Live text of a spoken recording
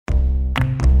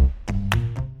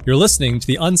You're listening to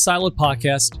the unSILOed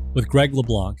podcast with Greg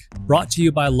LeBlanc, brought to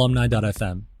you by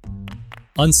alumni.fm.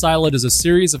 unSILOed is a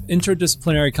series of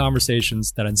interdisciplinary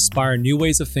conversations that inspire new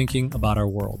ways of thinking about our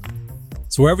world.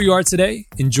 So wherever you are today,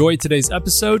 enjoy today's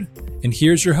episode, and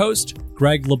here's your host,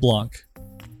 Greg LeBlanc.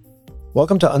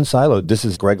 Welcome to unSILOed. This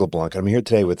is Greg LeBlanc. I'm here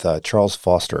today with Charles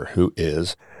Foster, who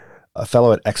is a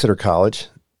fellow at Exeter College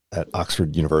at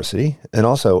Oxford University, and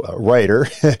also a writer,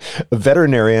 a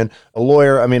veterinarian, a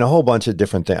lawyer. I mean, a whole bunch of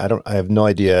different things. I have no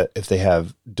idea if they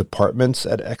have departments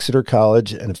at Exeter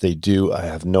College, and if they do, I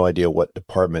have no idea what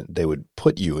department they would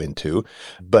put you into.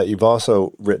 But you've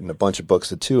also written a bunch of books.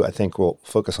 The two I think we'll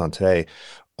focus on today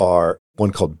are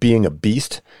one called Being a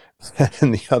Beast,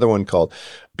 and the other one called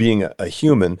Being a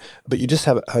Human. But you just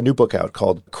have a new book out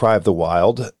called Cry of the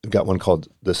Wild. You've got one called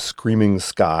The Screaming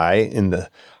Sky in the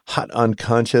Hot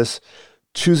Unconscious,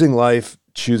 Choosing Life,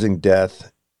 Choosing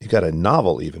Death. You've got a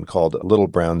novel even called Little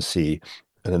Brown Sea,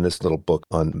 and then this little book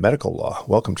on medical law.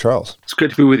 Welcome, Charles. It's great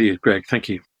to be with you, Greg. Thank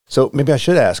you. So maybe I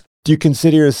should ask, do you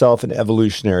consider yourself an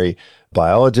evolutionary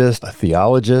biologist, a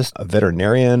theologist, a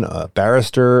veterinarian, a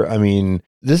barrister? I mean,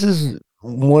 this is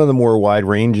one of the more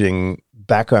wide-ranging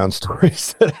background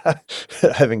stories that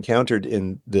I've encountered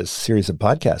in this series of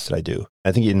podcasts that I do.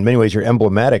 I think in many ways you're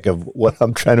emblematic of what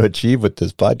I'm trying to achieve with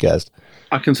this podcast.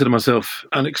 I consider myself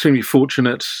an extremely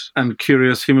fortunate and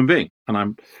curious human being, and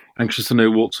I'm anxious to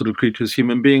know what sort of creatures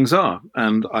human beings are.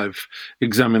 And I've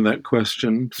examined that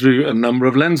question through a number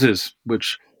of lenses,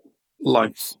 which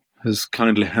life has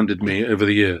kindly handed me over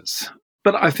the years.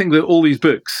 But I think that all these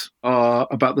books are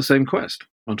about the same quest.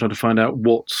 I'm trying to find out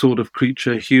what sort of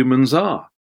creature humans are.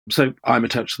 So I'm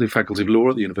attached to the Faculty of Law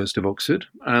at the University of Oxford,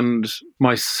 and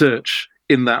my search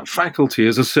in that faculty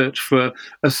is a search for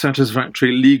a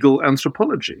satisfactory legal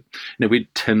anthropology. We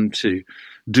tend to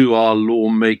do our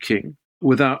lawmaking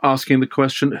without asking the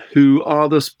question, who are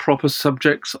the proper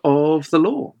subjects of the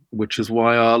law? Which is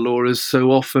why our law is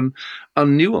so often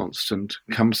unnuanced and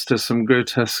comes to some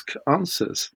grotesque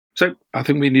answers. So I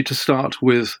think we need to start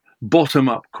with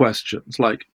bottom-up questions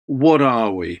like, what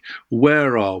are we?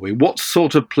 Where are we? What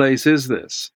sort of place is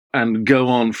this? And go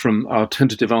on from our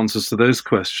tentative answers to those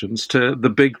questions to the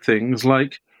big things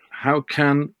like, how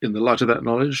can, in the light of that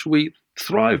knowledge, we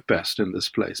thrive best in this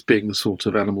place, being the sort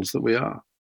of animals that we are?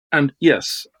 And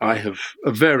yes, I have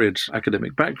a varied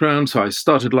academic background. So I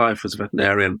started life as a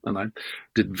veterinarian, and I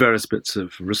did various bits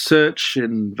of research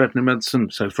in veterinary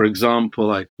medicine. So, for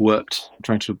example, I worked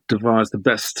trying to devise the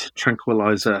best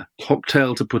tranquilizer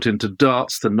cocktail to put into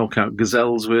darts to knock out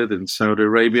gazelles with in Saudi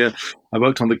Arabia. I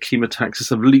worked on the chemotaxis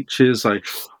of leeches. I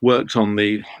worked on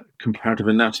the comparative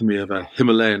anatomy of a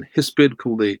Himalayan hispid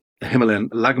called the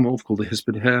Himalayan lagomorph called the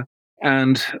hispid hare.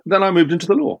 And then I moved into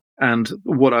the law. And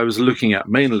what I was looking at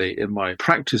mainly in my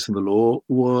practice in the law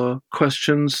were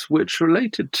questions which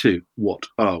related to what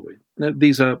are we? Now,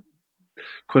 these are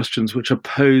questions which are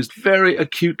posed very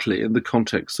acutely in the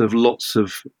context of lots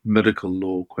of medical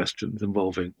law questions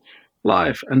involving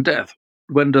life and death.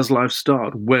 When does life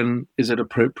start? When is it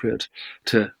appropriate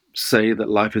to say that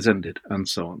life is ended? And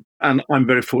so on. And I'm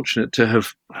very fortunate to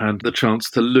have had the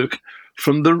chance to look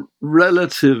from the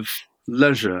relative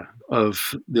leisure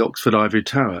of the Oxford Ivory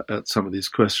Tower at some of these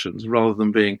questions, rather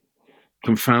than being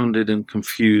confounded and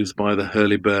confused by the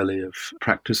hurly-burly of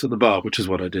practice at the bar, which is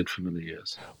what I did for many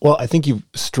years. Well, I think you've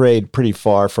strayed pretty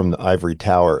far from the Ivory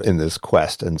Tower in this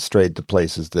quest and strayed to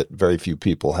places that very few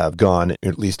people have gone,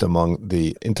 at least among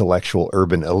the intellectual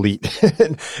urban elite.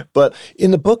 But in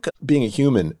the book, Being a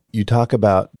Human, you talk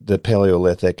about the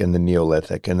Paleolithic and the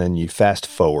Neolithic, and then you fast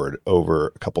forward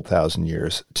over a couple thousand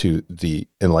years to the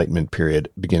Enlightenment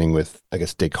period, beginning with, I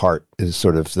guess, Descartes is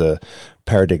sort of the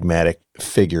paradigmatic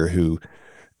figure who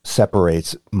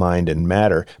separates mind and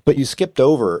matter. But you skipped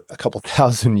over a couple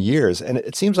thousand years, and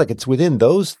it seems like it's within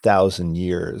those 1,000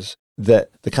 years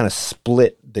that the kind of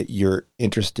split that you're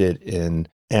interested in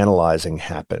analyzing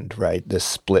happened, right? This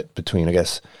split between, I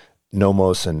guess,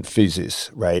 nomos and physis,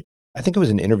 right? I think it was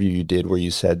an interview you did where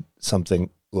you said something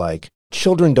like,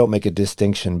 children don't make a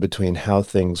distinction between how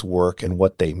things work and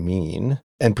what they mean.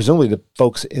 And presumably the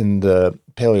folks in the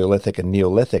Paleolithic and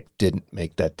Neolithic didn't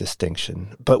make that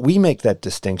distinction. But we make that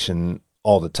distinction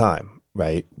all the time,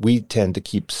 right? We tend to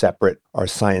keep separate our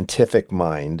scientific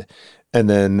mind and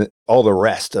then all the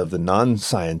rest of the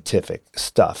non-scientific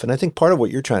stuff. And I think part of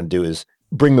what you're trying to do is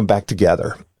bring them back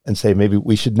together and say maybe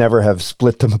we should never have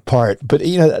split them apart. But,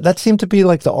 you know, that seemed to be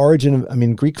like the origin of, I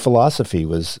mean, Greek philosophy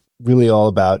was really all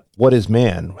about what is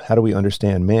man? How do we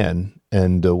understand man?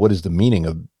 And what is the meaning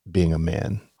of being a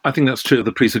man? I think that's true of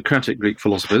the pre-Socratic Greek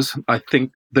philosophers. I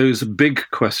think those big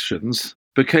questions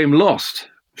became lost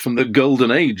from the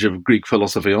golden age of Greek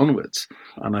philosophy onwards.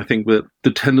 And I think that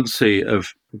the tendency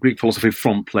of Greek philosophy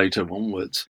from Plato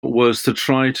onwards was to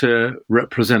try to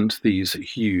represent these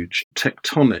huge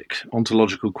tectonic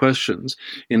ontological questions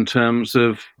in terms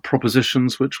of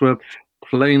propositions which were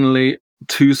plainly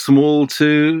too small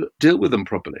to deal with them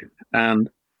properly. And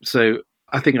so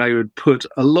I think I would put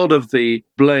a lot of the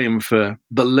blame for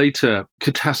the later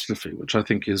catastrophe, which I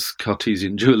think is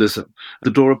Cartesian dualism,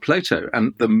 the door of Plato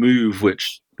and the move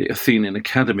which the Athenian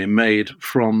Academy made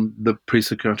from the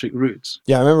pre-Socratic roots.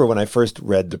 Yeah, I remember when I first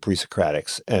read the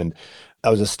Pre-Socratics, and I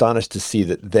was astonished to see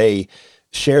that they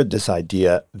shared this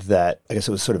idea that, I guess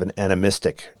it was sort of an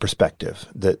animistic perspective,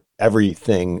 that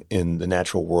everything in the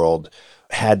natural world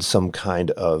had some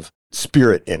kind of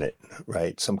spirit in it,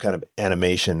 right? Some kind of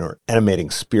animation or animating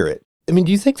spirit. I mean,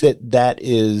 do you think that that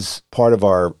is part of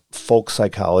our folk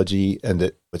psychology and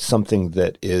that it's something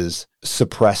that is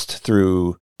suppressed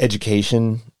through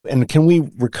education? And can we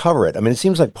recover it? I mean, it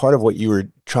seems like part of what you were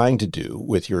trying to do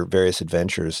with your various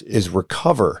adventures is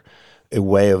recover a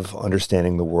way of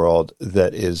understanding the world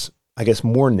that is, I guess,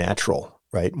 more natural,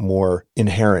 right? More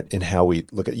inherent in how we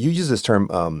look at it. You use this term,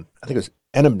 I think it was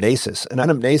anamnesis. And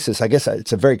anamnesis, I guess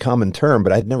it's a very common term,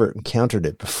 but I'd never encountered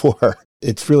it before.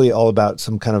 It's really all about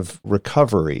some kind of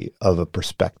recovery of a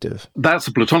perspective. That's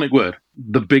a Platonic word.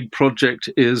 The big project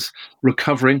is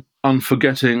recovering,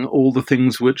 unforgetting all the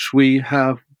things which we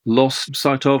have lost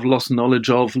sight of, lost knowledge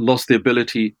of, lost the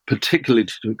ability particularly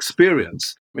to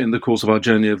experience in the course of our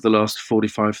journey of the last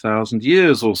 45,000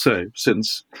 years or so,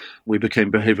 since we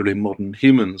became behaviorally modern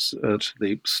humans at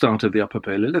the start of the Upper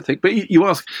Paleolithic. But you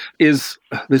ask, is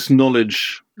this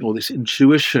knowledge or this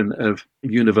intuition of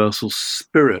universal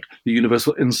spirit, the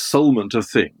universal ensoulment of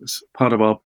things, part of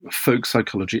our folk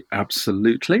psychology?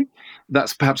 Absolutely.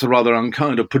 That's perhaps a rather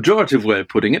unkind or pejorative way of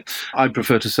putting it. I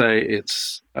prefer to say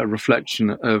it's a reflection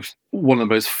of one of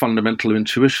the most fundamental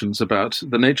intuitions about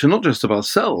the nature, not just of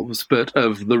ourselves, but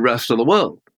of the rest of the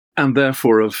world, and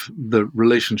therefore of the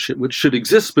relationship which should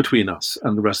exist between us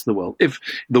and the rest of the world. If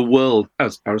the world,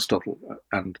 as Aristotle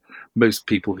and most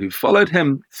people who followed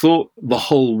him thought the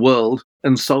whole world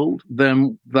ensouled,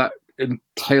 then that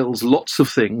entails lots of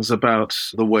things about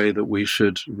the way that we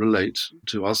should relate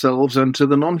to ourselves and to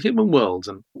the non-human world.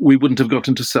 And we wouldn't have got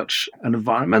into such an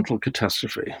environmental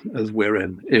catastrophe as we're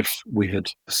in if we had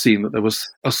seen that there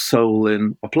was a soul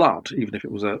in a plant, even if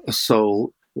it was a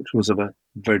soul which was of a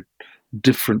very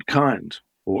different kind,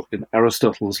 or in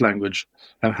Aristotle's language,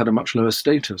 had a much lower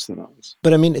status than ours.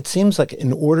 But I mean, it seems like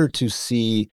in order to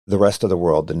see the rest of the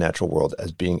world, the natural world,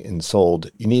 as being ensouled,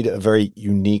 you need a very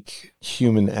unique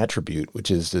human attribute,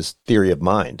 which is this theory of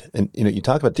mind. And, you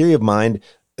talk about theory of mind,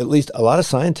 at least a lot of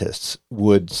scientists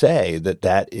would say that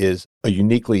that is a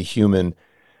uniquely human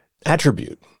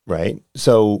attribute, right?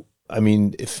 So, I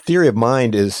mean, if theory of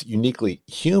mind is uniquely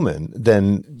human,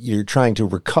 then you're trying to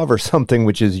recover something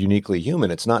which is uniquely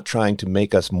human. It's not trying to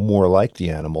make us more like the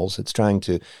animals. It's trying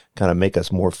to kind of make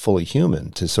us more fully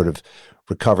human, to sort of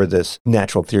recover this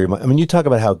natural theory of mind. I mean, you talk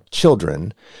about how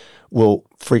children will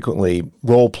frequently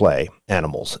role play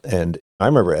animals. And I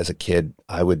remember as a kid,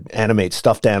 I would animate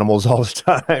stuffed animals all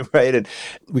the time, right? And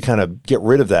we kind of get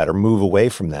rid of that or move away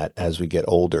from that as we get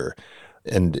older.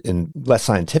 And in less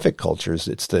scientific cultures,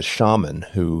 it's the shaman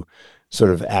who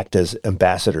sort of act as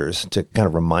ambassadors to kind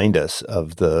of remind us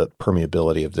of the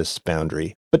permeability of this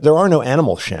boundary. But there are no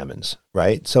animal shamans,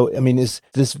 right? So, I mean, is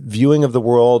this viewing of the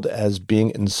world as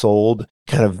being ensouled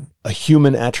kind of a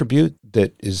human attribute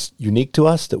that is unique to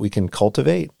us that we can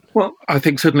cultivate? Well, I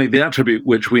think certainly the attribute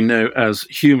which we know as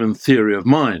human theory of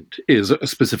mind is a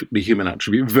specifically human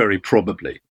attribute, very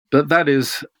probably. But that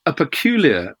is a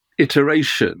peculiar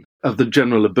iteration of the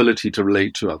general ability to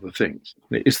relate to other things.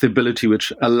 It's the ability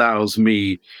which allows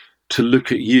me to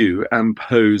look at you and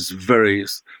pose very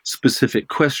specific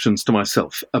questions to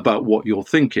myself about what you're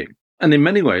thinking. And in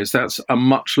many ways, that's a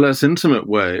much less intimate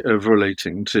way of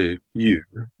relating to you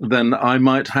than I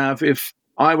might have if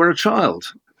I were a child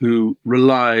who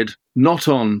relied not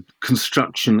on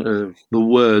construction of the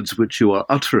words which you are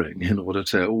uttering in order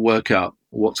to work out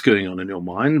what's going on in your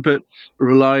mind, but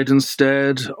relied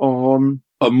instead on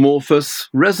amorphous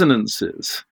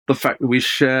resonances, the fact that we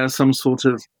share some sort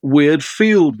of weird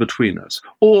field between us,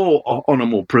 or on a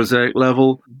more prosaic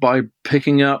level, by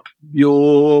picking up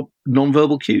your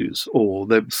nonverbal cues, or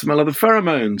the smell of the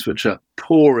pheromones which are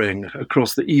pouring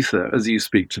across the ether as you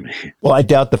speak to me. Well, I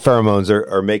doubt the pheromones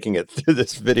are making it through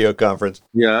this video conference.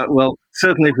 Yeah, well,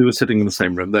 certainly if we were sitting in the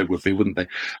same room, they would be, wouldn't they?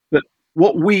 But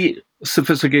what we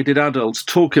sophisticated adults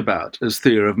talk about as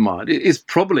theory of mind is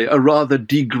probably a rather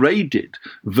degraded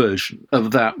version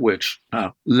of that which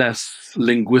less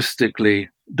linguistically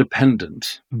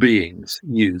dependent beings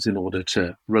use in order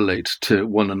to relate to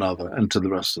one another and to the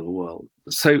rest of the world.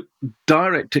 So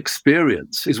direct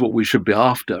experience is what we should be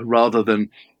after, rather than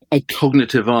a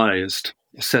cognitivized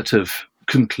set of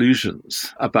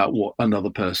conclusions about what another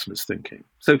person is thinking.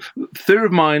 So theory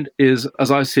of mind is,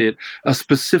 as I see it, a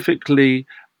specifically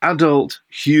adult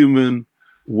human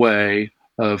way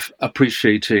of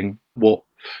appreciating what,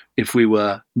 if we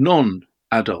were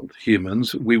non-adult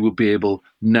humans, we would be able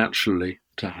naturally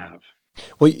to have.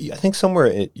 Well, I think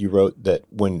somewhere you wrote that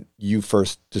when you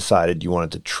first decided you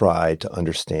wanted to try to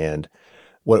understand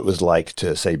what it was like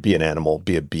to, say, be an animal,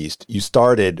 be a beast, you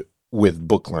started with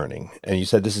book learning, and you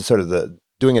said this is sort of the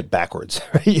doing it backwards.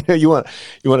 Right? You want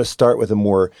to start with a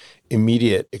more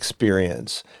immediate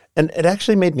experience. And it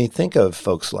actually made me think of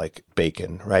folks like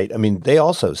Bacon, right? I mean, they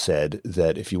also said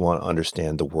that if you want to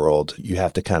understand the world, you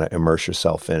have to kind of immerse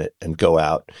yourself in it and go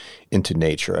out into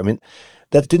nature. I mean,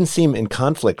 that didn't seem in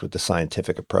conflict with the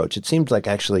scientific approach. It seemed like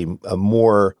actually a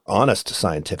more honest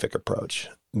scientific approach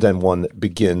than one that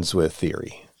begins with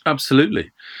theory.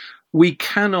 Absolutely. We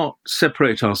cannot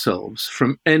separate ourselves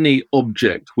from any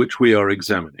object which we are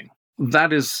examining.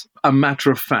 That is a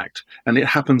matter of fact, and it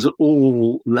happens at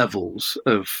all levels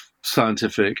of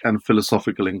scientific and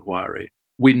philosophical inquiry.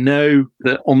 We know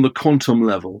that on the quantum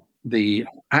level, the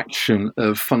action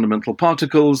of fundamental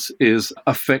particles is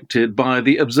affected by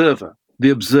the observer. The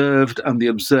observed and the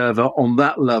observer on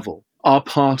that level are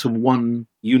part of one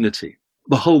unity.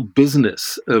 The whole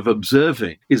business of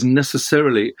observing is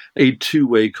necessarily a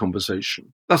two-way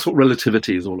conversation. That's what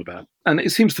relativity is all about. And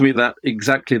it seems to me that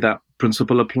exactly that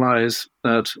principle applies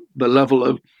at the level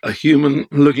of a human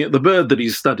looking at the bird that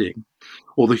he's studying,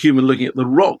 or the human looking at the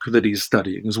rock that he's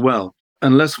studying as well.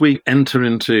 Unless we enter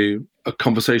into a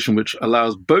conversation which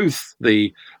allows both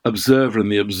the observer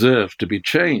and the observed to be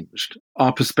changed,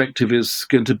 our perspective is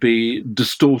going to be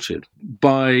distorted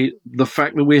by the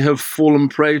fact that we have fallen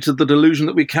prey to the delusion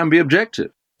that we can be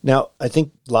objective. Now, I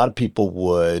think a lot of people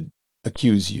would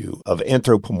accuse you of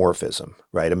anthropomorphism,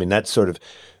 right? I mean, that's sort of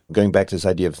going back to this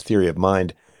idea of theory of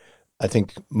mind. I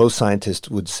think most scientists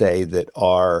would say that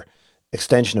our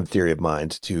extension of theory of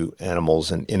mind to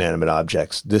animals and inanimate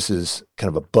objects, this is kind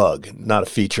of a bug, not a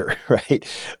feature, right?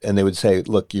 And they would say,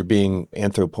 look, you're being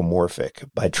anthropomorphic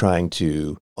by trying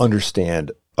to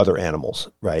understand other animals,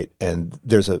 right? And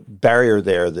there's a barrier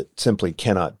there that simply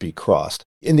cannot be crossed.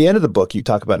 In the end of the book, you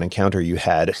talk about an encounter you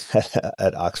had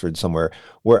at Oxford somewhere,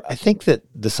 where I think that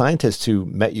the scientists who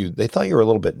met you, they thought you were a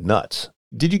little bit nuts.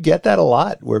 Did you get that a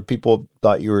lot, where people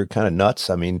thought you were kind of nuts?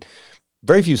 I mean,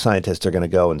 very few scientists are going to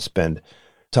go and spend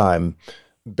time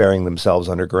burying themselves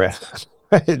underground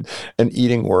and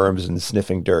eating worms and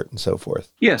sniffing dirt and so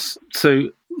forth. Yes. So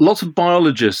lots of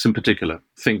biologists in particular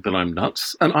think that I'm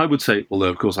nuts. And I would say, although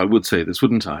of course I would say this,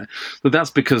 wouldn't I? But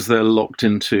that's because they're locked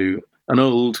into an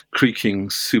old, creaking,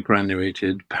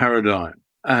 superannuated paradigm.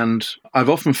 And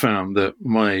I've often found that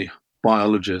my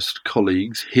biologist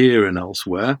colleagues here and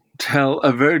elsewhere tell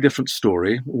a very different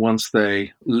story once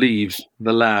they leave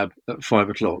the lab at 5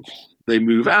 o'clock. They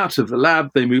move out of the lab,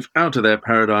 they move out of their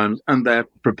paradigms, and they're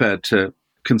prepared to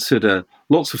consider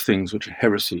lots of things which are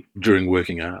heresy during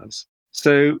working hours.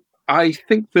 So I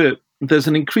think that there's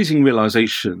an increasing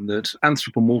realization that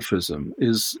anthropomorphism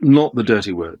is not the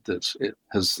dirty word that it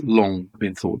has long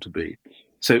been thought to be.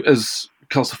 So as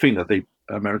Cultivating, the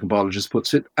American biologist,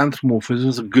 puts it, anthropomorphism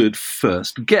is a good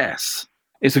first guess.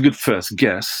 It's a good first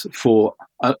guess for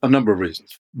a number of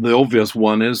reasons. The obvious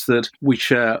one is that we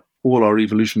share all our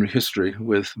evolutionary history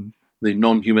with the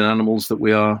non-human animals that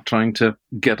we are trying to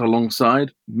get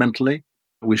alongside mentally.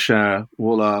 We share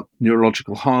all our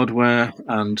neurological hardware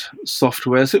and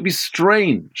software. So it'd be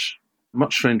strange,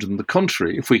 much stranger than the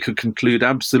contrary, if we could conclude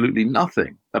absolutely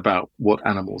nothing about what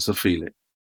animals are feeling.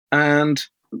 And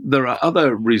there are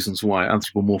other reasons why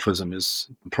anthropomorphism is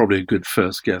probably a good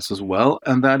first guess as well,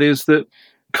 and that is that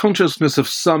consciousness of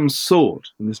some sort,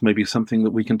 and this may be something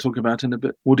that we can talk about in a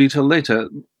bit more detail later,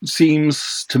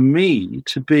 seems to me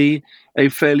to be a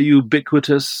fairly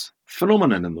ubiquitous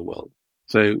phenomenon in the world.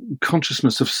 So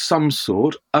consciousness of some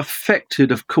sort,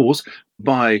 affected, of course,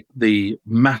 by the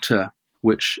matter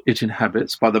which it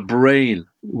inhabits, by the brain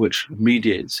which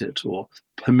mediates it or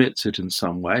permits it in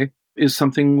some way, is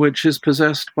something which is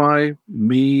possessed by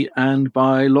me and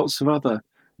by lots of other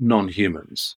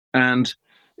non-humans. And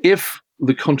if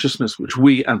the consciousness which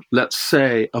we and, let's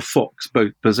say, a fox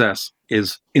both possess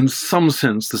is in some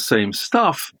sense the same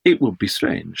stuff, it would be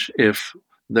strange if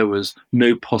there was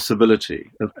no possibility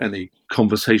of any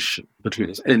conversation between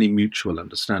us, any mutual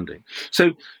understanding.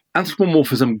 So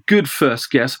Anthropomorphism, good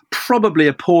first guess, probably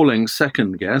appalling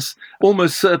second guess,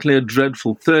 almost certainly a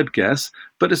dreadful third guess,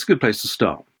 but it's a good place to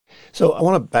start. So I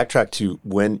want to backtrack to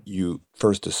when you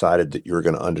first decided that you were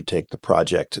going to undertake the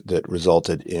project that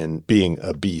resulted in being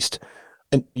a beast.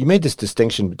 And you made this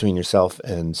distinction between yourself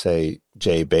and, say,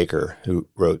 J. Baker, who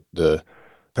wrote the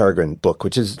Peregrine book,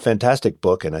 which is a fantastic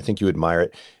book, and I think you admire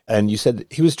it. And you said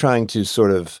that he was trying to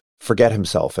sort of forget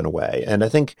himself in a way. And I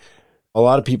think a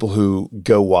lot of people who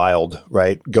go wild,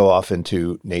 right, go off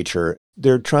into nature,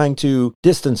 they're trying to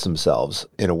distance themselves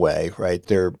in a way, right?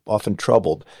 They're often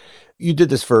troubled. You did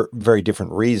this for very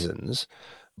different reasons,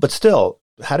 but still,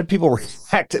 how did people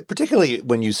react, particularly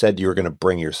when you said you were going to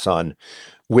bring your son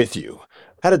with you?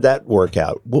 How did that work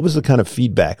out? What was the kind of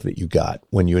feedback that you got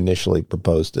when you initially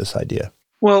proposed this idea?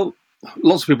 Well,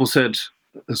 lots of people said,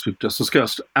 as we've just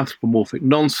discussed, anthropomorphic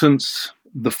nonsense.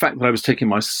 The fact that I was taking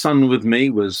my son with me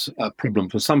was a problem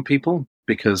for some people,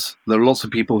 because there are lots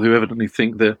of people who evidently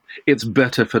think that it's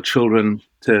better for children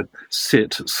to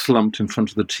sit slumped in front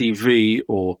of the TV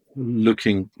or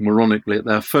looking moronically at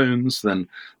their phones than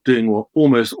doing what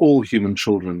almost all human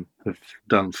children have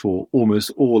done for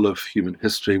almost all of human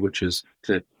history, which is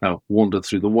to wander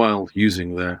through the wild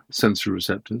using their sensory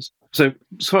receptors. So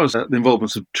as far as the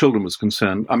involvement of children was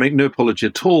concerned, I make no apology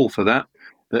at all for that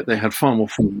they had far more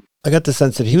fun. I got the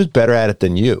sense that he was better at it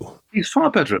than you. He's far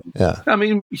better. Yeah. I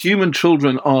mean, human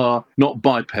children are not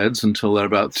bipeds until they're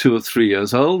about 2 or 3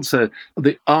 years old. So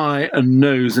the eye and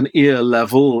nose and ear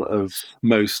level of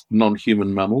most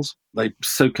non-human mammals. They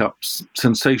soak up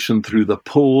sensation through the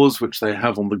pores, which they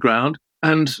have on the ground.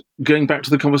 And going back to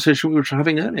the conversation we were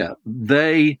having earlier,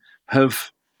 they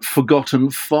have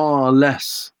forgotten far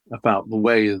less about the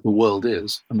way the world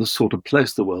is and the sort of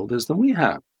place the world is than we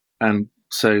have. And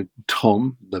so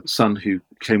Tom, the son who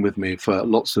came with me for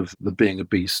lots of the Being a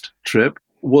Beast trip,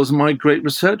 was my great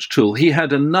research tool. He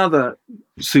had another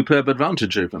superb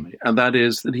advantage over me, and that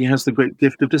is that he has the great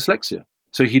gift of dyslexia.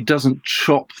 So he doesn't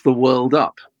chop the world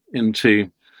up into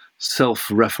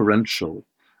self-referential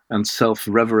and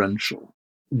self-reverential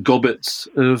gobbets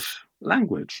of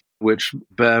language, which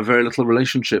bear very little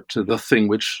relationship to the thing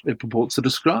which it purports to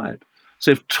describe.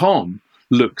 So if Tom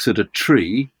looks at a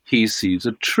tree, he sees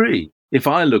a tree. If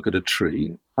I look at a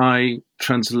tree, I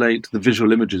translate the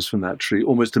visual images from that tree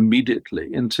almost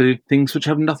immediately into things which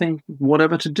have nothing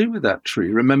whatever to do with that tree.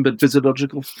 Remembered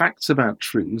physiological facts about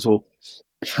trees or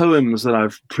poems that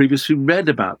I've previously read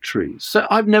about trees. So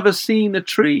I've never seen a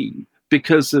tree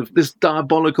because of this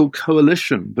diabolical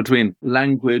coalition between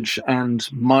language and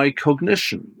my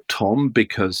cognition. Tom,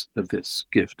 because of this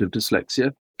gift of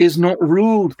dyslexia, is not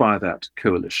ruled by that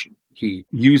coalition. He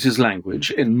uses language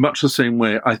in much the same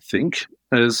way, I think,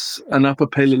 as an Upper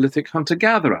Paleolithic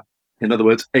hunter-gatherer. In other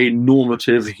words, a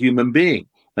normative human being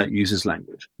that uses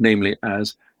language, namely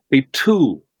as a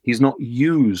tool. He's not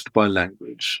used by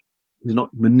language. He's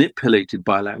not manipulated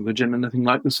by language in anything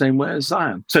like the same way as I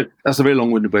am. So that's a very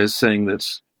long-winded way of saying that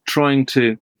trying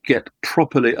to get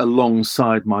properly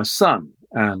alongside my son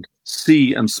and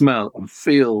see and smell and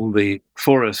feel the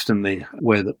forest in the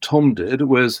way that Tom did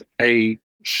was a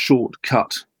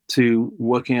shortcut to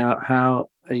working out how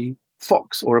a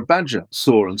fox or a badger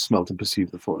saw and smelt and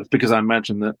perceived the forest, because I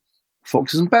imagine that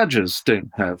foxes and badgers don't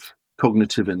have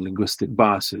cognitive and linguistic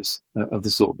biases of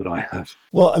the sort that I have.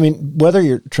 Well, I mean, whether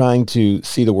you're trying to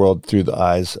see the world through the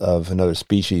eyes of another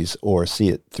species or see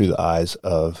it through the eyes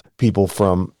of people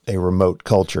from a remote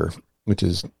culture, which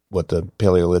is what the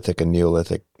Paleolithic and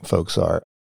Neolithic folks are,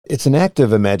 it's an act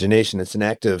of imagination. It's an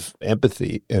act of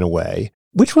empathy in a way.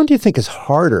 Which one do you think is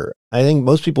harder? I think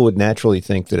most people would naturally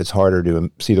think that it's harder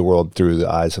to see the world through the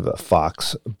eyes of a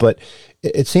fox, but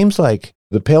it seems like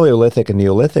the Paleolithic and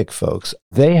Neolithic folks,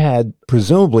 they had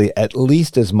presumably at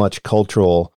least as much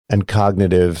cultural and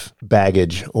cognitive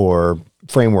baggage or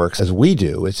frameworks as we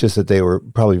do. It's just that they were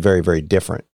probably very, very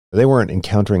different. They weren't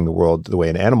encountering the world the way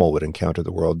an animal would encounter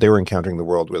the world. They were encountering the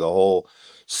world with a whole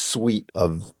suite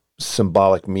of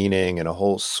symbolic meaning and a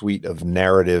whole suite of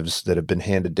narratives that have been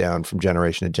handed down from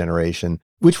generation to generation.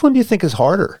 Which one do you think is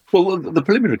harder? Well, the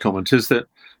preliminary comment is that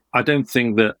I don't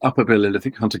think that Upper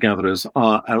Paleolithic hunter-gatherers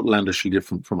are outlandishly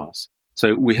different from us.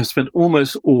 So we have spent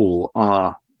almost all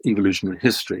our evolutionary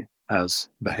history as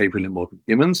behaviorally modern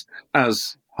humans,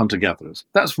 as hunter-gatherers.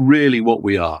 That's really what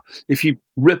we are. If you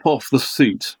rip off the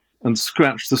suit and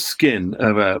scratch the skin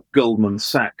of a Goldman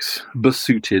Sachs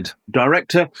besuited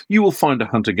director, you will find a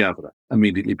hunter-gatherer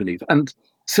immediately beneath. And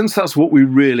since that's what we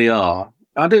really are,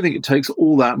 I don't think it takes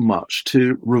all that much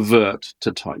to revert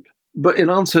to type. But in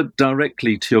answer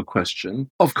directly to your question,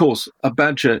 of course, a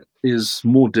badger is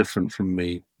more different from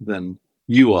me than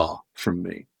you are from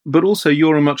me. But also,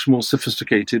 you're a much more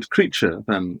sophisticated creature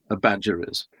than a badger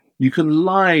is. You can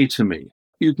lie to me.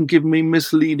 You can give me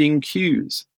misleading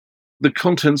cues. The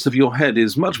contents of your head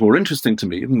is much more interesting to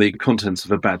me than the contents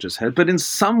of a badger's head, but in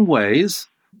some ways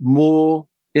more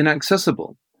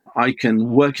inaccessible. I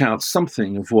can work out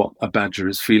something of what a badger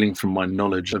is feeling from my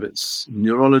knowledge of its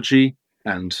neurology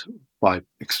and by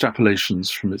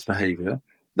extrapolations from its behavior.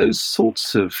 Those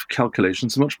sorts of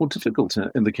calculations are much more difficult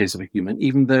in the case of a human,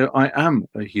 even though I am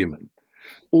a human.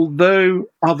 Although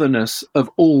otherness of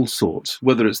all sorts,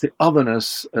 whether it's the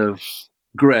otherness of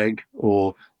Greg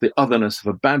or the otherness of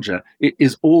a badger, it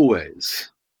is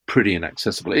always pretty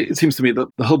inaccessible. It seems to me that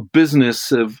the whole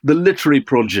business of the literary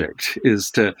project is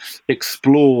to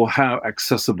explore how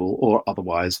accessible or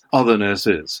otherwise otherness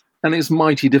is. And it's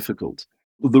mighty difficult.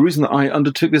 The reason that I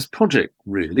undertook this project,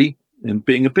 really, in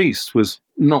being a beast, was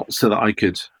not so that I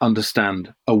could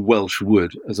understand a Welsh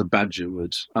wood as a badger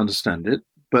would understand it,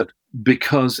 but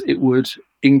because it would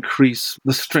increase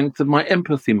the strength of my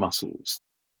empathy muscles.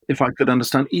 If I could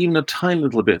understand even a tiny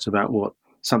little bit about what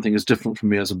something is different from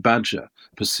me as a badger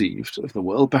perceived of the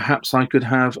world, perhaps I could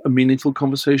have a meaningful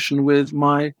conversation with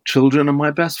my children and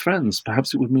my best friends.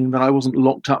 Perhaps it would mean that I wasn't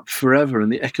locked up forever in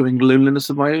the echoing loneliness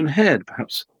of my own head.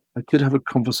 Perhaps I could have a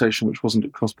conversation which wasn't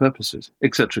at cross purposes,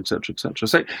 etc., etc., etc.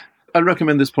 So I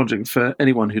recommend this project for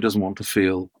anyone who doesn't want to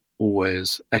feel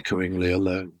always echoingly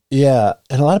alone. Yeah.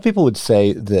 And a lot of people would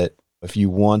say that if you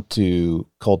want to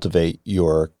cultivate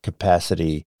your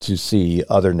capacity to see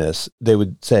otherness, they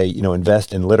would say,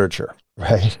 invest in literature,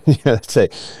 right? Say,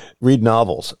 read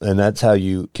novels, and that's how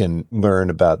you can learn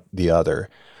about the other.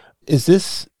 Is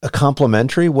this a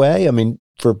complementary way? I mean,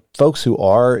 for folks who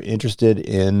are interested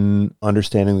in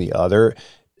understanding the other,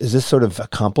 is this sort of a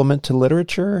complement to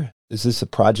literature? Is this a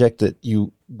project that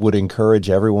you would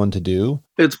encourage everyone to do?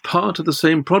 It's part of the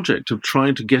same project of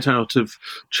trying to get out of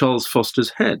Charles Foster's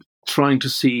head, trying to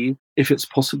see if it's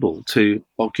possible to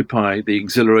occupy the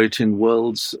exhilarating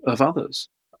worlds of others.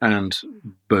 And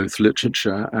both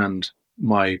literature and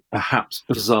my perhaps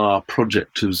bizarre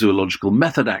project of zoological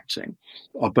method acting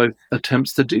are both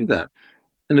attempts to do that.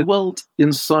 And the world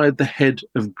inside the head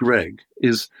of Greg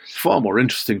is far more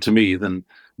interesting to me than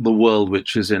the world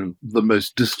which is in the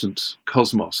most distant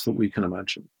cosmos that we can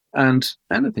imagine. And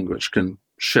anything which can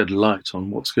shed light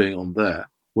on what's going on there,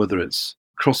 whether it's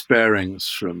cross bearings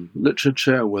from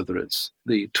literature, whether it's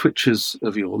the twitches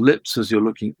of your lips as you're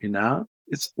looking at me now,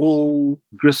 it's all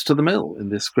grist to the mill in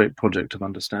this great project of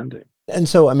understanding. And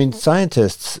so,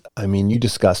 scientists, you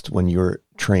discussed when you were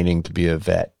training to be a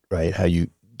vet, right, how you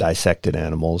dissected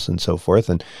animals and so forth.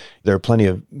 And there are plenty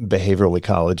of behavioral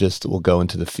ecologists that will go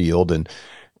into the field and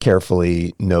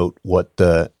carefully note what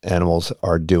the animals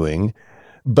are doing.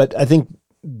 But I think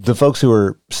the folks who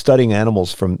are studying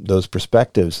animals from those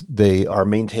perspectives, they are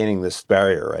maintaining this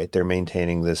barrier, right? They're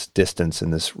maintaining this distance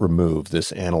and this remove,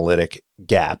 this analytic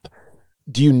gap.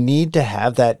 Do you need to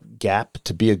have that gap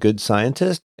to be a good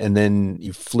scientist? And then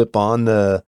you flip on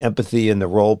the empathy and the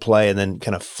role play and then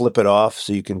kind of flip it off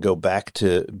so you can go back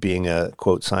to being a,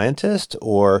 quote, scientist?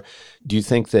 Or do you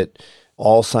think that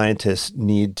all scientists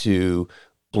need to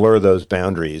blur those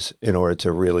boundaries in order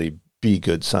to really be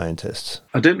good scientists?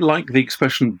 I don't like the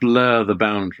expression blur the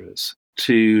boundaries.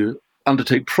 To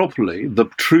undertake properly the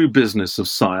true business of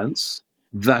science,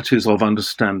 that is of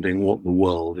understanding what the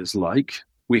world is like,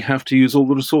 we have to use all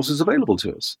the resources available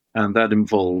to us. And that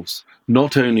involves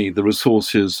not only the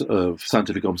resources of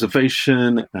scientific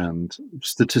observation and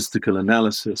statistical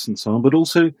analysis and so on, but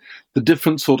also the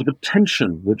different sort of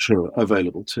attention which are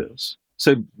available to us.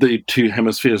 So the two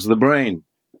hemispheres of the brain,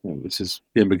 this is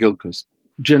Ian McGilchrist,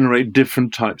 generate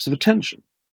different types of attention.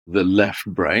 The left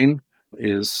brain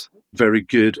is very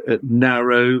good at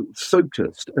narrow,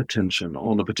 focused attention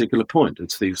on a particular point.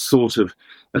 It's the sort of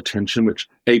attention which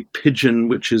a pigeon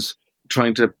which is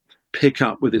trying to pick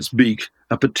up with its beak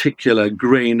a particular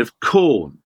grain of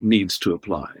corn needs to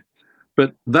apply.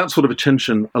 But that sort of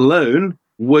attention alone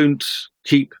won't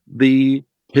keep the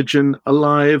pigeon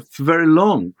alive for very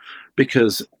long,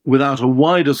 because without a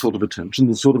wider sort of attention,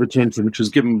 the sort of attention which is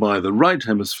given by the right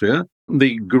hemisphere,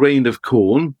 the grain of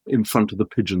corn in front of the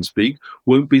pigeon's beak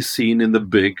won't be seen in the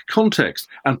big context.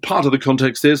 And part of the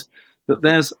context is that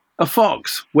there's a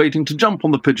fox waiting to jump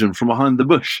on the pigeon from behind the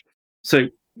bush. So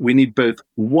we need both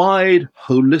wide,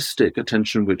 holistic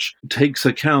attention, which takes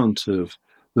account of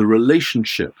the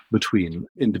relationship between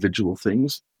individual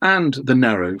things, and the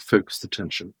narrow, focused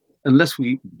attention. Unless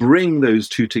we bring those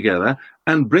two together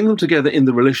and bring them together in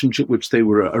the relationship which they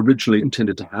were originally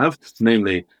intended to have,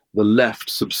 namely the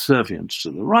left subservient to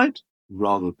the right,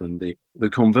 rather than the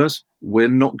converse, we're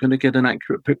not going to get an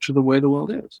accurate picture of the way the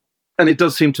world is. And it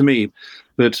does seem to me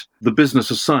that the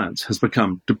business of science has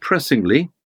become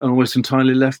depressingly an almost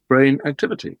entirely left brain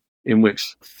activity, in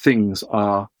which things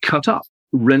are cut up,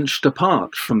 wrenched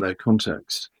apart from their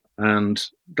context. And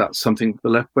that's something the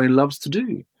left brain loves to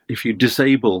do. If you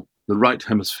disable the right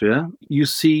hemisphere, you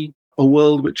see a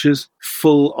world which is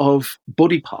full of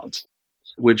body parts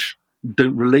which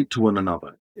don't relate to one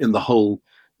another in the whole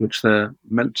which they're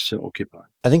meant to occupy.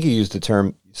 I think you used the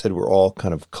term, you said we're all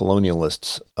kind of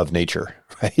colonialists of nature,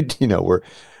 right? We're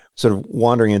sort of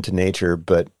wandering into nature,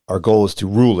 but our goal is to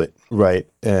rule it, right?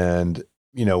 And,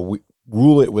 we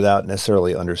rule it without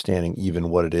necessarily understanding even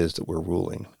what it is that we're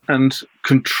ruling. And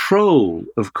control,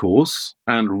 of course,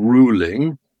 and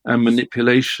ruling and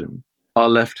manipulation are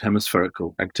left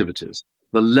hemispherical activities.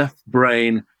 The left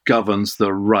brain governs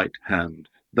the right hand,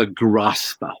 the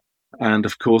grasper. And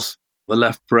of course, the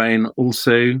left brain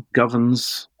also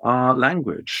governs our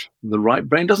language. The right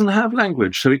brain doesn't have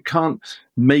language, so it can't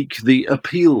make the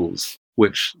appeals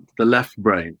which the left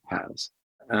brain has.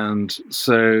 And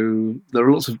so there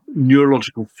are lots of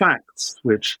neurological facts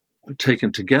which,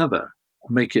 taken together,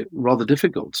 make it rather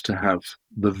difficult to have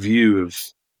the view of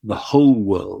the whole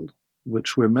world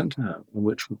which we're meant to have and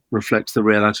which reflects the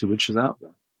reality which is out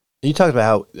there. You talked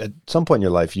about how at some point in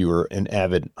your life you were an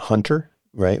avid hunter,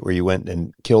 right? Where you went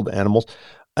and killed animals.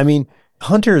 I mean,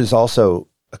 hunter is also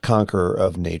a conqueror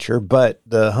of nature, but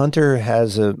the hunter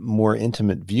has a more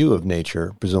intimate view of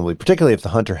nature, presumably, particularly if the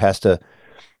hunter has to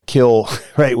kill,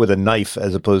 right, with a knife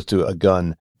as opposed to a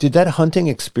gun. Did that hunting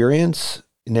experience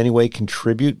in any way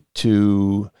contribute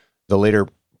to the later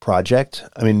project?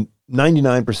 I mean,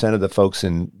 99% of the folks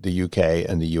in the UK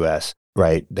and the US,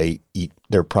 right, they eat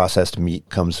their processed meat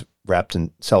comes wrapped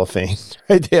in cellophane,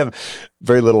 right? They have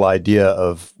very little idea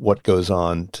of what goes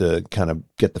on to kind of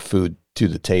get the food to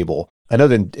the table. I know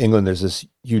that in England, there's this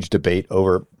huge debate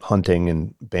over hunting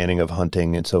and banning of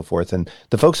hunting and so forth. And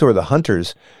the folks who are the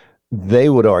hunters, they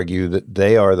would argue that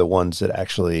they are the ones that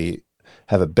actually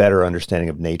have a better understanding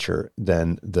of nature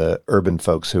than the urban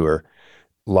folks who are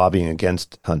lobbying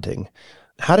against hunting.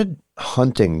 How did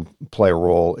hunting play a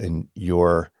role in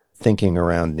your thinking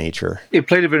around nature? It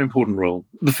played a very important role.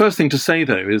 The first thing to say,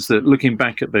 though, is that looking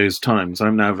back at those times,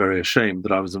 I'm now very ashamed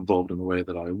that I was involved in the way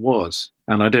that I was.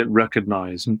 And I don't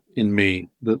recognize in me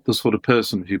the sort of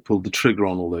person who pulled the trigger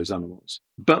on all those animals.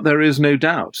 But there is no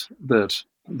doubt that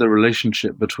the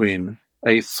relationship between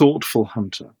a thoughtful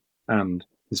hunter and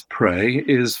his prey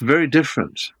is very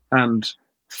different and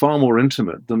far more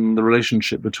intimate than the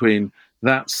relationship between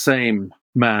that same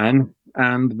man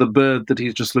and the bird that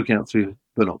he's just looking at through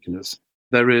binoculars.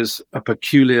 There is a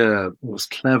peculiar,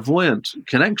 almost clairvoyant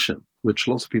connection, which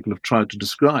lots of people have tried to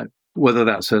describe. Whether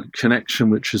that's a connection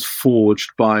which is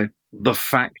forged by the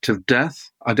fact of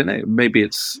death, I don't know, maybe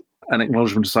it's an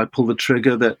acknowledgement as I pull the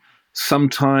trigger that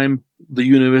sometime the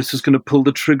universe is going to pull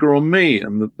the trigger on me,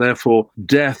 and that therefore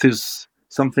death is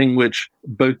something which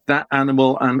both that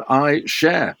animal and I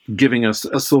share, giving us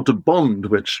a sort of bond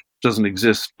which doesn't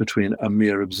exist between a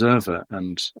mere observer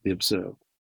and the observed.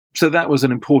 So that was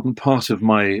an important part of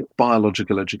my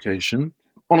biological education.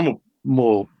 On a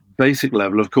more basic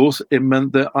level, of course, it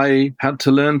meant that I had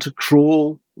to learn to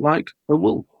crawl like a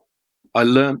wolf. I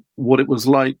learned what it was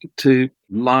like to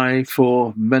lie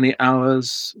for many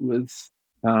hours with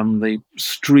the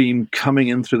stream coming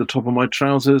in through the top of my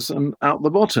trousers and out the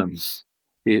bottom.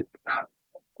 It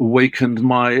awakened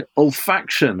my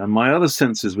olfaction and my other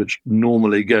senses, which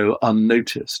normally go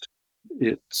unnoticed.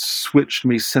 It switched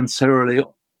me sensorily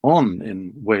on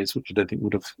in ways which I don't think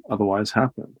would have otherwise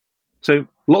happened. So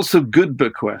lots of good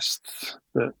bequests,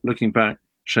 but looking back,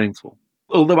 shameful.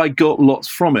 Although I got lots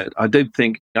from it, I don't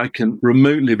think I can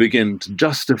remotely begin to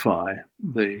justify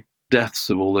the deaths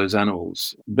of all those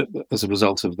animals as a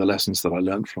result of the lessons that I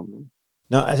learned from them.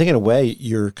 Now, I think in a way,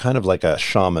 you're kind of like a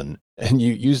shaman, and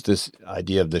you use this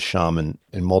idea of the shaman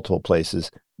in multiple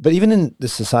places. But even in the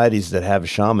societies that have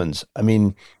shamans, I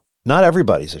mean, not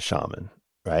everybody's a shaman,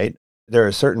 right? There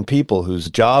are certain people whose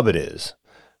job it is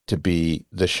to be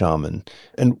the shaman.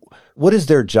 And what is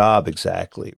their job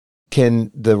exactly?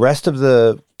 Can the rest of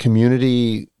the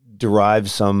community derive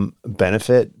some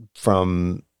benefit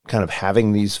from kind of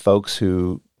having these folks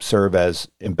who serve as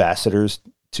ambassadors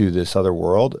to this other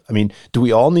world? I mean, do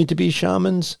we all need to be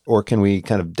shamans, or can we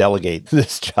kind of delegate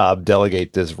this job,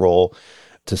 delegate this role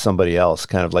to somebody else,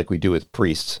 kind of like we do with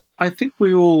priests? I think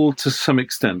we all, to some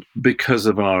extent, because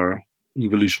of our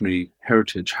evolutionary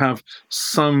heritage, have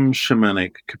some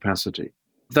shamanic capacity.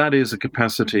 That is a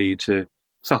capacity to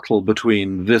settle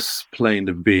between this plane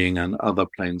of being and other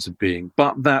planes of being.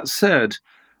 But that said,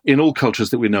 in all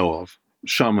cultures that we know of,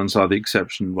 shamans are the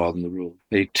exception rather than the rule.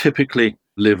 They typically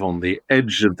live on the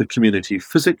edge of the community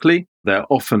physically. They're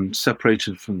often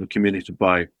separated from the community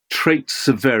by traits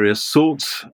of various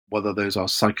sorts, whether those are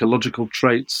psychological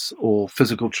traits or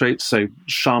physical traits. So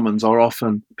shamans are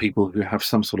often people who have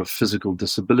some sort of physical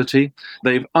disability.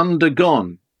 They've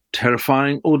undergone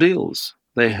terrifying ordeals.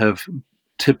 They have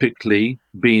typically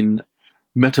been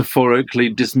metaphorically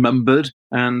dismembered,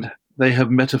 and they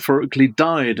have metaphorically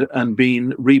died and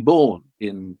been reborn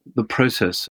in the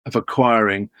process of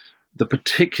acquiring the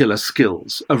particular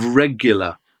skills of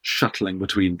regular shuttling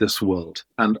between this world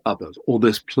and others, or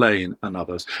this plane and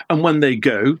others. And when they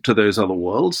go to those other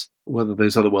worlds, whether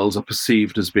those other worlds are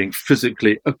perceived as being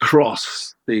physically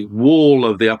across the wall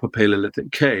of the upper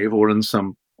Paleolithic cave or in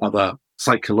some other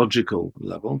psychological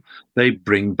level, they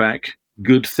bring back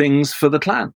good things for the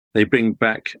clan. They bring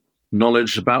back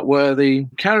knowledge about where the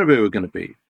caribou are going to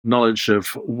be, knowledge of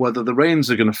whether the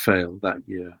rains are going to fail that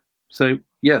year. So,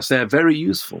 yes, they're very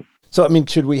useful. So, I mean,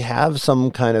 should we have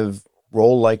some kind of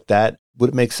role like that?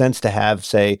 Would it make sense to have,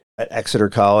 say, at Exeter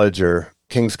College or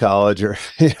King's College or,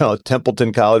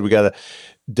 Templeton College, we got a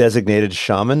designated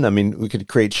shaman? I mean, we could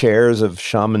create chairs of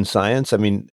shaman science. I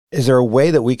mean, is there a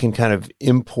way that we can kind of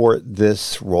import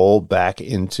this role back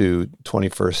into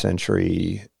 21st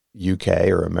century UK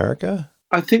or America?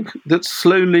 I think that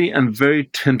slowly and very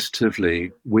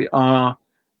tentatively we are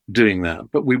doing that,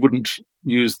 but we wouldn't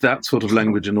use that sort of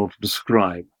language in order to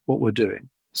describe what we're doing.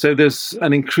 So there's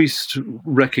an increased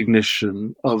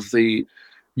recognition of the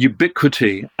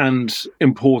ubiquity and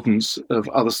importance of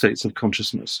other states of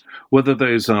consciousness, whether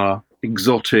those are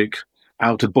exotic,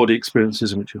 out-of-body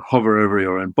experiences in which you hover over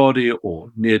your own body, or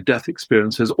near-death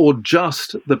experiences, or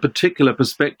just the particular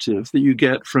perspective that you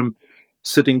get from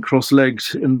sitting cross-legged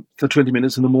for 20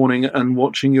 minutes in the morning and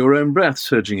watching your own breath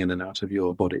surging in and out of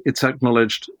your body. It's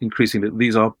acknowledged increasingly that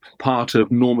these are part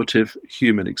of normative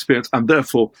human experience, and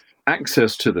therefore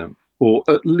access to them, or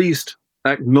at least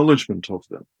acknowledgement of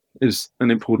them, is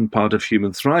an important part of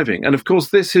human thriving. And of course,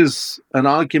 this is an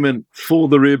argument for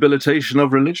the rehabilitation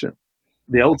of religion.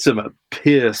 The ultimate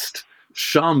pierced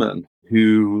shaman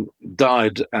who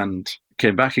died and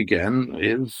came back again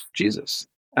is Jesus.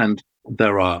 And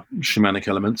there are shamanic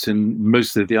elements in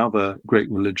most of the other great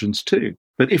religions too.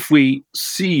 But if we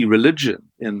see religion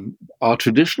in our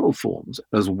traditional forms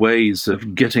as ways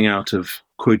of getting out of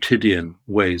quotidian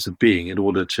ways of being in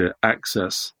order to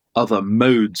access other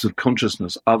modes of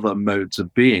consciousness, other modes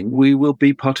of being, we will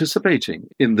be participating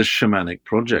in the shamanic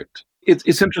project.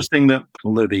 It's interesting that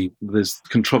although there's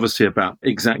controversy about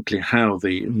exactly how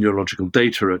the neurological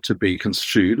data are to be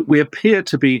construed, we appear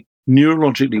to be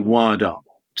neurologically wired up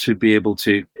to be able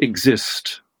to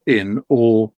exist in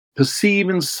or perceive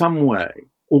in some way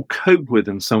or cope with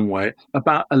in some way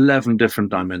about 11 different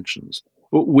dimensions.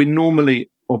 We normally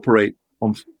operate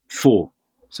on 4,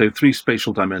 so 3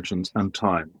 spatial dimensions and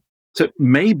time. So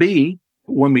maybe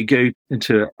when we go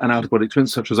into an out-of-body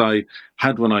experience, such as I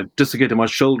had when I dislocated my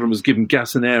shoulder and was given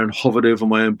gas and air and hovered over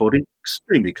my own body,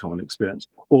 extremely common experience,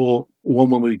 or one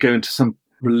when we go into some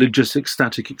religious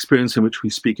ecstatic experience in which we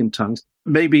speak in tongues,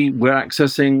 maybe we're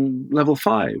accessing level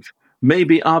 5.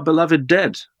 Maybe our beloved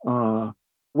dead are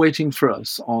waiting for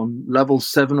us on level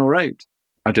 7 or 8.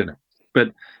 I don't know.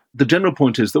 But the general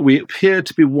point is that we appear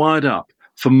to be wired up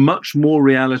for much more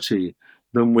reality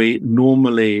than we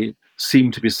normally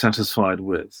seem to be satisfied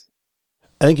with.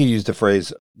 I think you used the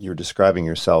phrase, you're describing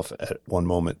yourself at one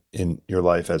moment in your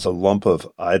life as a lump of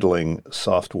idling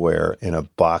software in a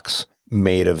box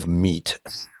made of meat.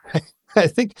 I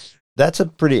think that's a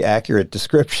pretty accurate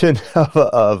description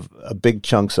of big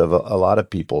chunks of a lot of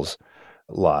people's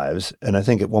lives. And I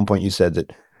think at one point you said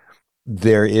that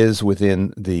there is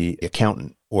within the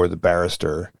accountant or the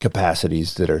barrister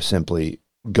capacities that are simply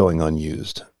going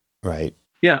unused, right?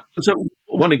 Yeah. So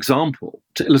one example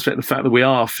to illustrate the fact that we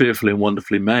are fearfully and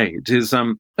wonderfully made is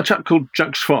a chap called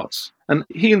Jack Schwartz. And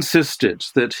he insisted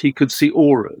that he could see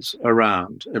auras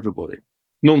around everybody.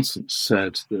 Nonsense,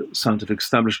 said the scientific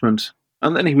establishment.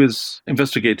 And then he was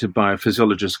investigated by a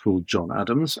physiologist called John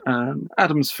Adams. And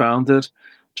Adams found that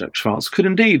Jack Schwartz could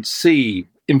indeed see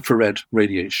infrared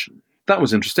radiation. That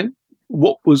was interesting.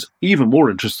 What was even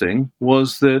more interesting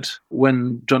was that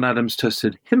when John Adams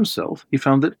tested himself, he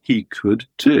found that he could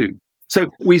too.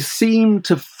 So we seem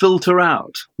to filter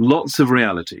out lots of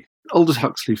reality. Aldous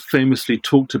Huxley famously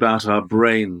talked about our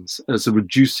brains as a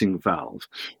reducing valve,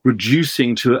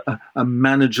 reducing to a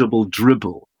manageable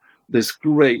dribble, this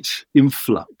great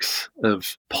influx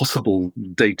of possible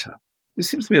data. It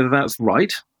seems to me that that's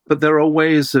right, but there are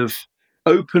ways of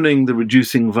opening the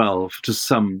reducing valve to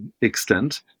some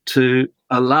extent to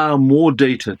allow more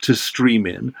data to stream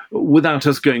in without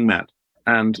us going mad.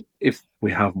 And if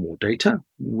we have more data,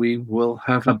 we will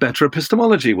have a better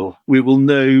epistemology. We will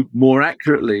know more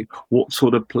accurately what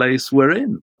sort of place we're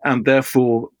in, and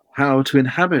therefore how to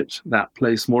inhabit that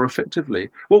place more effectively.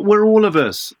 Well, we're all of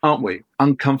us, aren't we,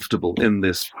 uncomfortable in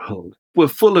this world. We're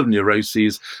full of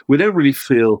neuroses. We don't really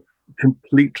feel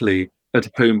completely at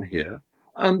home here.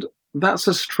 And that's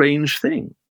a strange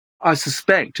thing. I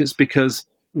suspect it's because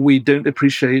we don't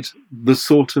appreciate the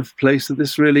sort of place that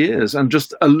this really is. And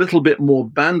just a little bit more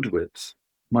bandwidth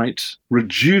might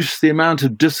reduce the amount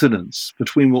of dissonance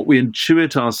between what we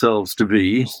intuit ourselves to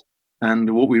be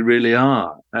and what we really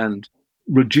are, and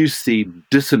reduce the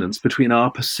dissonance between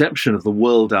our perception of the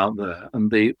world out there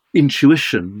and the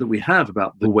intuition that we have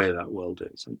about the way that world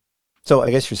is. So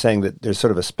I guess you're saying that there's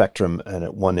sort of a spectrum, and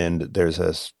at one end there's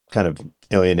a kind of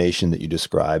alienation that you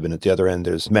describe, and at the other end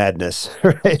there's madness,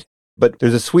 right? But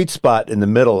there's a sweet spot in the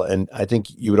middle, and I think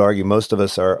you would argue most of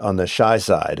us are on the shy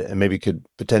side and maybe could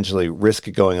potentially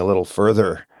risk going a little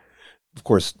further, of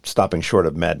course, stopping short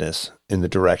of madness in the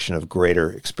direction of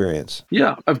greater experience.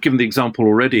 Yeah, I've given the example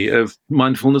already of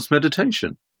mindfulness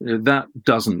meditation. That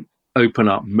doesn't open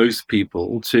up most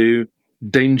people to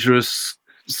dangerous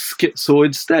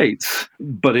schizoid states,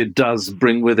 but it does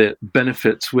bring with it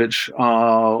benefits which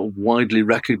are widely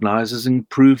recognized as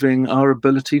improving our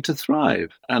ability to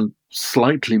thrive. And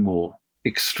slightly more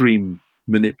extreme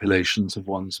manipulations of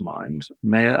one's mind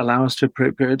may allow us to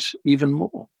appropriate even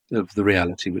more of the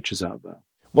reality which is out there.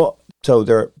 Well, so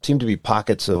there seem to be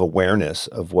pockets of awareness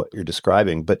of what you're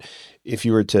describing, but if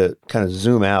you were to kind of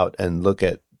zoom out and look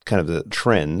at kind of the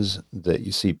trends that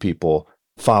you see people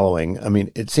following, I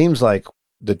mean, it seems like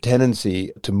the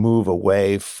tendency to move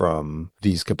away from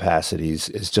these capacities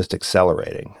is just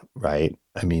accelerating, right?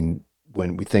 I mean,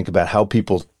 when we think about how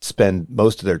people spend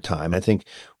most of their time, I think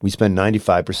we spend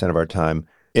 95% of our time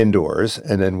indoors,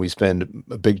 and then we spend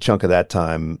a big chunk of that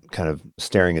time kind of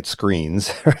staring at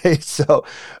screens, right? So,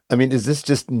 I mean, is this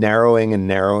just narrowing and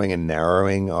narrowing and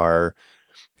narrowing our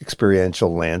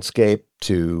experiential landscape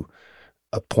to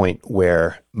a point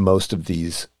where most of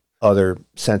these other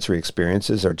sensory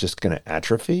experiences are just going to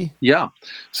atrophy? Yeah.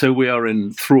 So we are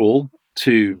in thrall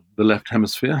to the left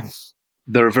hemisphere.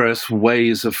 There are various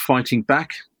ways of fighting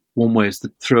back. One way is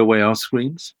to throw away our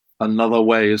screens. Another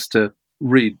way is to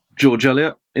read George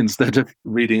Eliot instead of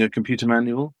reading a computer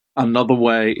manual. Another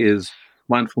way is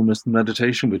mindfulness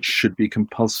meditation, which should be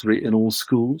compulsory in all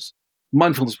schools.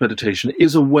 Mindfulness meditation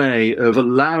is a way of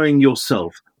allowing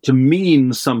yourself to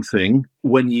mean something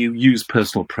when you use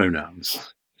personal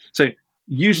pronouns. So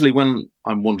usually when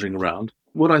I'm wandering around,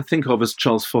 what I think of as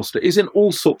Charles Foster is in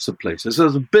all sorts of places.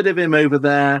 There's a bit of him over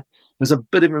there. There's a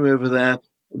bit of him over there.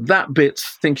 That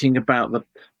bit's thinking about the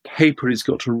paper he's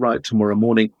got to write tomorrow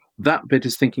morning. That bit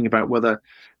is thinking about whether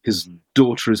his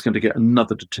daughter is going to get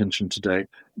another detention today.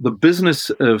 The business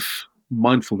of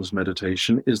mindfulness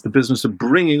meditation is the business of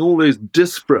bringing all those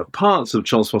disparate parts of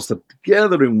Charles Foster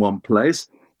together in one place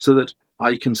so that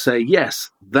I can say,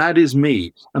 yes, that is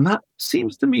me. And that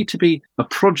seems to me to be a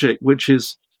project which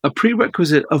is a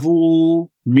prerequisite of all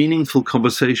meaningful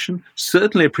conversation,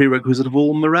 certainly a prerequisite of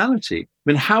all morality. I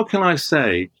mean, how can I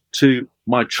say to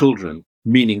my children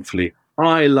meaningfully,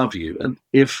 I love you, and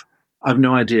if I've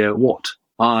no idea what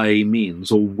I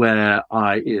means or where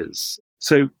I is?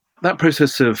 So that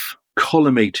process of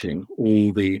collimating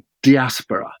all the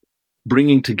diaspora,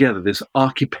 bringing together this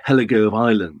archipelago of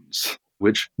islands,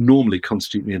 which normally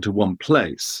constitute me into one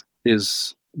place,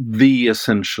 is the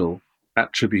essential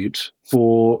attribute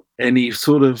for any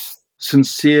sort of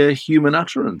sincere human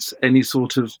utterance, any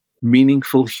sort of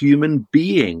meaningful human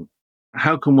being.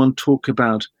 How can one talk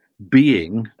about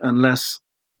being unless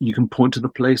you can point to the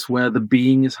place where the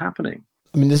being is happening?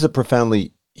 I mean, this is a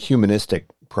profoundly humanistic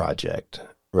project,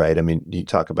 right? I mean, you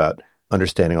talk about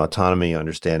understanding autonomy,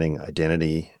 understanding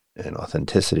identity and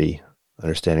authenticity,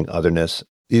 understanding otherness.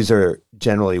 These are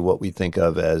generally what we think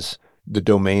of as the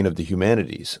domain of the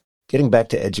humanities. Getting back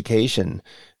to education,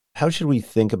 how should we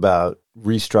think about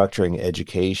restructuring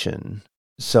education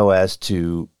so as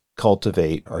to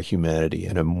cultivate our humanity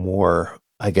in a more,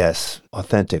 I guess,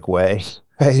 authentic way?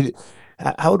 Right?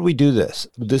 How would we do this?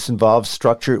 Would this involve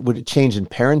structure? Would it change in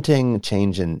parenting,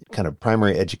 change in kind of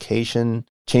primary education,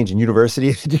 change in university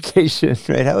education,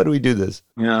 right? How would we do this?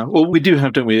 Yeah, well, we do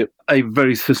have, don't we, a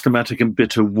very systematic and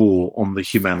bitter war on the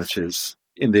humanities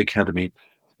in the academy.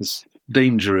 This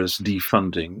dangerous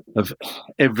defunding of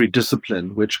every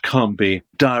discipline which can't be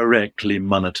directly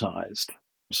monetized.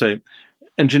 So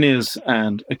engineers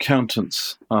and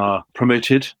accountants are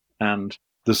promoted, and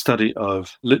the study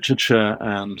of literature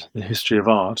and the history of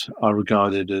art are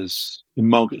regarded as, in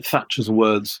Margaret Thatcher's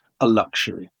words, a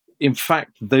luxury. in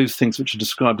fact, those things which are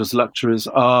described as luxuries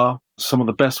are some of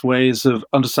the best ways of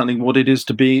understanding what it is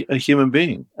to be a human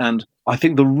being. And I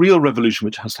think the real revolution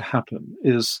which has to happen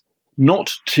is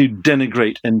not to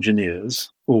denigrate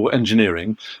engineers or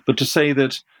engineering, but to say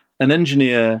that an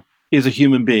engineer is a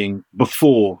human being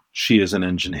before she is an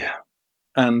engineer.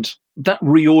 And that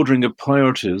reordering of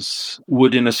priorities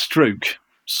would, in a stroke,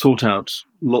 sort out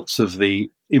lots of the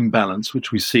imbalance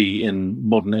which we see in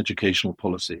modern educational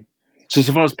policy. So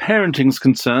far as parenting is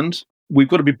concerned, we've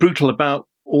got to be brutal about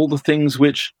all the things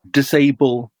which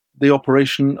disable the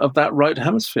operation of that right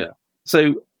hemisphere.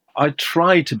 So I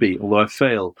try to be, although I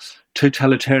fail,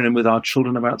 totalitarian with our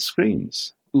children about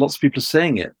screens. Lots of people are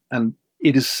saying it, and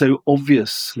it is so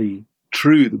obviously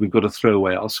true that we've got to throw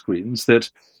away our screens that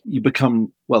you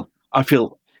become, well, I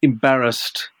feel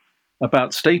embarrassed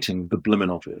about stating the blimmin'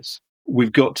 obvious.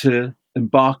 We've got to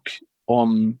embark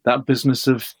on that business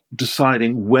of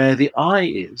deciding where the I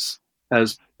is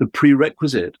as the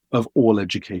prerequisite of all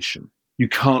education. You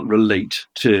can't relate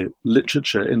to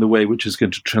literature in the way which is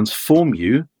going to transform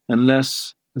you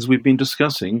unless, as we've been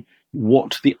discussing,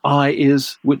 what the I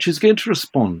is which is going to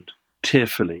respond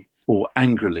tearfully or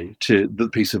angrily to the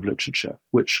piece of literature,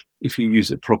 which, if you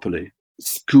use it properly,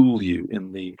 school you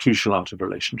in the crucial art of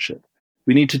relationship.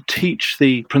 We need to teach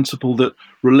the principle that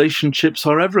relationships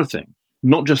are everything,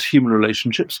 not just human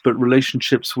relationships, but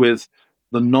relationships with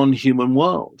the non-human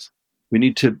world. We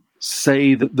need to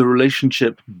say that the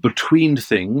relationship between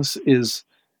things is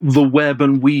the web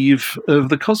and weave of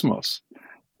the cosmos,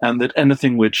 and that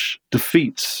anything which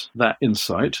defeats that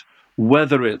insight,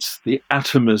 whether it's the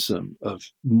atomism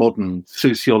of modern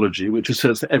sociology, which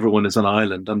asserts that everyone is an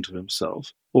island unto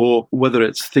himself, or whether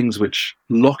it's things which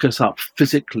lock us up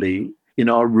physically in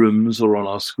our rooms or on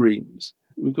our screens,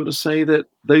 we've got to say that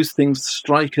those things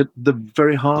strike at the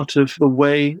very heart of the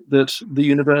way that the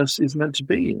universe is meant to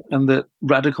be, and that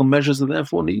radical measures are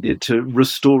therefore needed to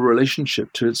restore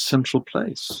relationship to its central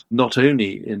place, not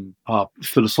only in our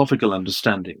philosophical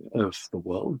understanding of the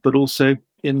world, but also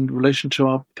in relation to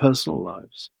our personal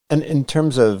lives. And in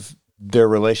terms of their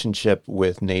relationship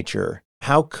with nature,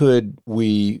 how could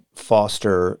we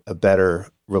foster a better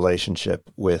relationship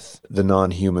with the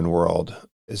non-human world?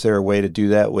 Is there a way to do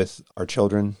that with our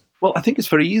children? Well, I think it's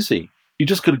very easy. You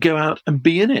just got to go out and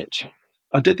be in it.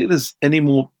 I don't think there's any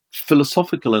more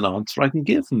philosophical an answer I can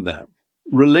give than that.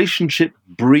 Relationship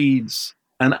breeds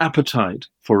an appetite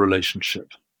for relationship.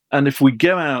 And if we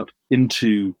go out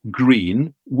into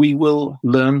green, we will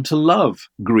learn to love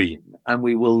green. And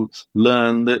we will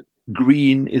learn that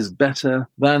green is better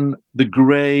than the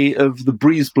grey of the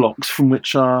breeze blocks from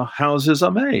which our houses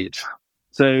are made.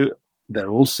 So there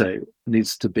also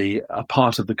needs to be a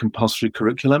part of the compulsory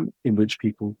curriculum in which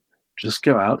people just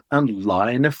go out and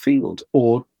lie in a field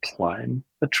or climb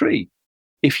a tree.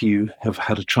 If you have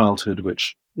had a childhood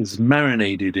which is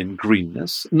marinated in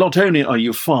greenness, not only are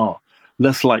you far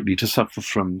less likely to suffer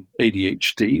from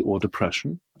ADHD or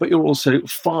depression, but you're also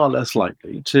far less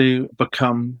likely to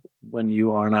become, when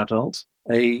you are an adult,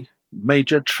 a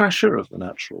major trasher of the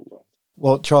natural world.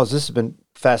 Well, Charles, this has been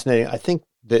fascinating. I think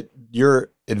that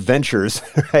your adventures,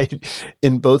 right,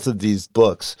 in both of these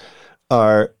books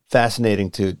are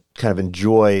fascinating to kind of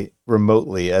enjoy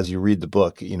remotely as you read the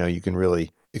book. You know, you can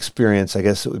really experience, I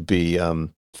guess it would be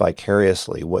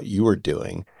vicariously, what you were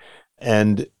doing.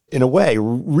 And in a way,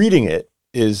 reading it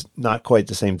is not quite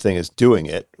the same thing as doing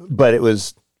it, but it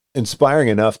was inspiring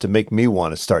enough to make me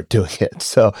want to start doing it.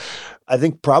 So I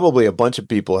think probably a bunch of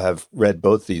people have read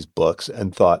both these books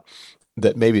and thought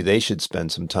that maybe they should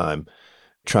spend some time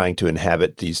trying to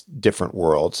inhabit these different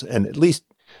worlds and at least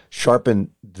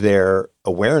sharpen their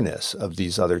awareness of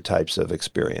these other types of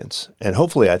experience. And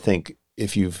hopefully, I think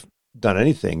if you've done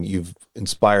anything, you've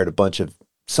inspired a bunch of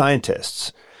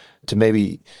scientists to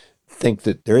maybe think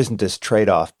that there isn't this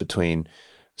trade-off between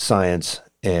science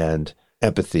and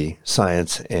empathy,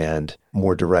 science and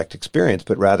more direct experience,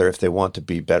 but rather if they want to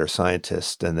be better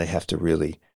scientists, then they have to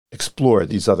really explore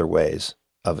these other ways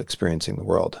of experiencing the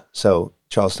world. So,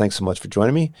 Charles, thanks so much for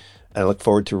joining me. And I look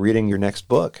forward to reading your next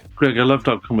book. Greg, I loved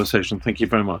our conversation. Thank you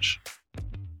very much.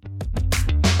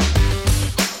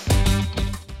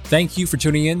 Thank you for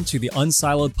tuning in to the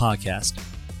unSILOed podcast.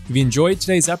 If you enjoyed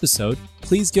today's episode,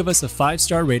 please give us a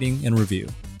 5-star rating and review.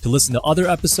 To listen to other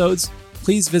episodes,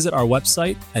 please visit our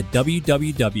website at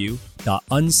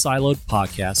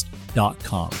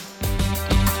www.unsiloedpodcast.com.